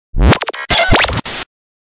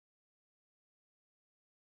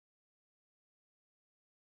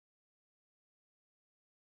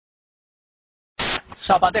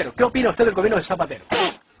Zapatero. ¿Qué opina usted del gobierno de Zapatero?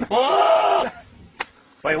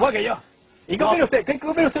 Pues igual que yo. ¿Y qué opina usted? ¿Qué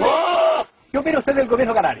opina usted? ¿Qué opina usted del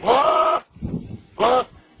gobierno canario?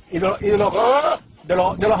 ¿Y de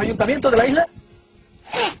los ayuntamientos de la isla?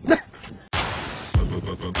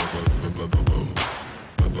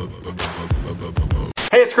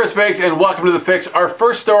 Hey, it's Chris Biggs and welcome to The Fix. Our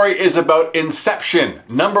first story is about Inception,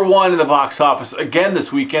 #1 in the box office again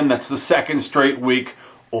this weekend. That's the second straight week.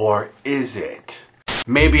 Or is it?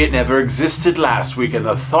 Maybe it never existed last week and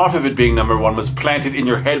the thought of it being #1 was planted in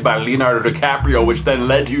your head by Leonardo DiCaprio, which then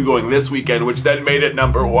led to you going this weekend, which then made it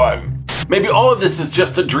 #1. Maybe all of this is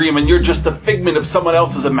just a dream and you're just a figment of someone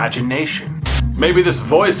else's imagination. Maybe this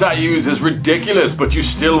voice I use is ridiculous, but you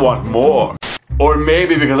still want more. Or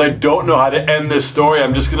maybe because I don't know how to end this story,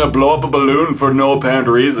 I'm just gonna blow up a balloon for no apparent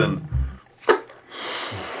reason.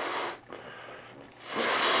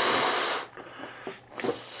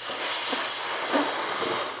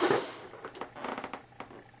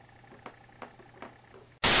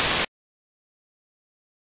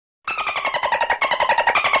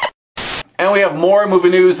 And we have more movie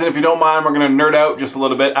news, and if you don't mind, we're going to nerd out just a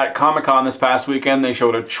little bit. At Comic-Con this past weekend, they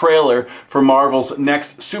showed a trailer for Marvel's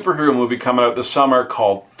next superhero movie coming out this summer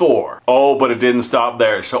called Thor. Oh, but it didn't stop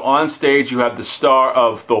there. So on stage, you have the star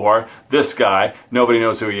of Thor, this guy. Nobody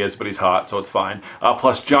knows who he is, but he's hot, so it's fine.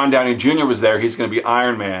 Plus, John Downey Jr. was there. He's going to be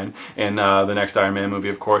Iron Man in the next Iron Man movie,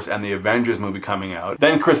 of course, and the Avengers movie coming out.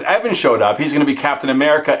 Then Chris Evans showed up. He's going to be Captain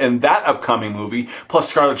America in that upcoming movie. Plus,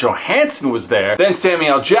 Scarlett Johansson was there. Then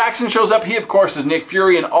Samuel L. Jackson shows up. He, of course, is Nick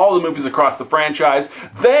Fury in all the movies across the franchise.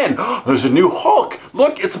 Then, there's a new Hulk.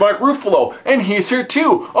 Look, it's Mark Ruffalo, and he's here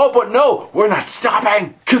too. Oh, but no, we're not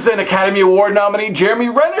stopping. Because then Academy Award nominee Jeremy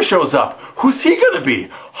Renner shows up. Who's he gonna be?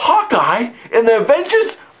 Hawkeye in the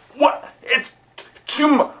Avengers? What? It's too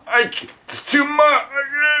much. It's too much.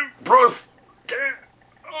 Oh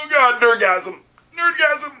God, nerdgasm.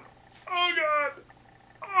 Nerdgasm. Oh God.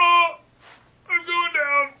 Oh, I'm going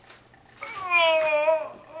down.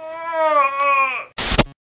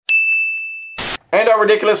 And our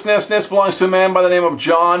ridiculousness belongs to a man by the name of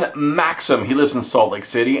John Maxim. He lives in Salt Lake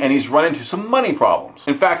City and he's run into some money problems.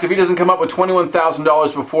 In fact, if he doesn't come up with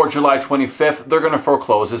 $21,000 before July 25th, they're going to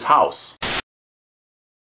foreclose his house.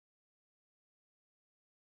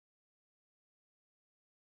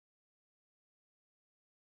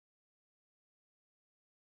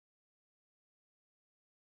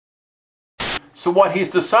 So what he's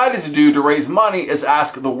decided to do to raise money is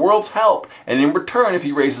ask the world's help, and in return, if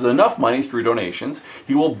he raises enough money through donations,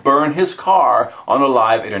 he will burn his car on a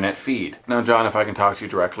live internet feed. Now, John, if I can talk to you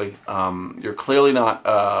directly, you're clearly not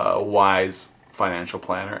a wise financial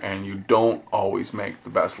planner, and you don't always make the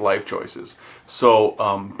best life choices. So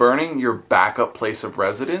burning your backup place of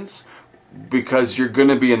residence, because you're going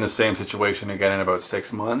to be in the same situation again in about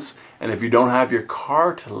 6 months, and if you don't have your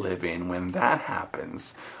car to live in when that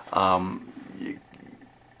happens,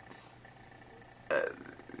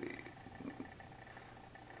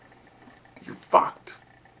 you're fucked.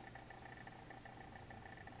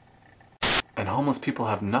 And homeless people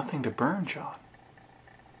have nothing to burn, John.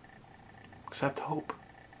 Except hope.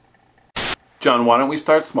 John, why don't we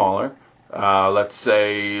start smaller? Let's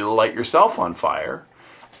say light yourself on fire,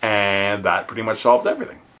 and that pretty much solves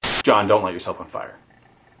everything. John, don't light yourself on fire.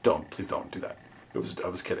 Don't, please don't do that. I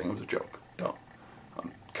was kidding, it was a joke. Don't.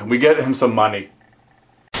 Can we get him some money?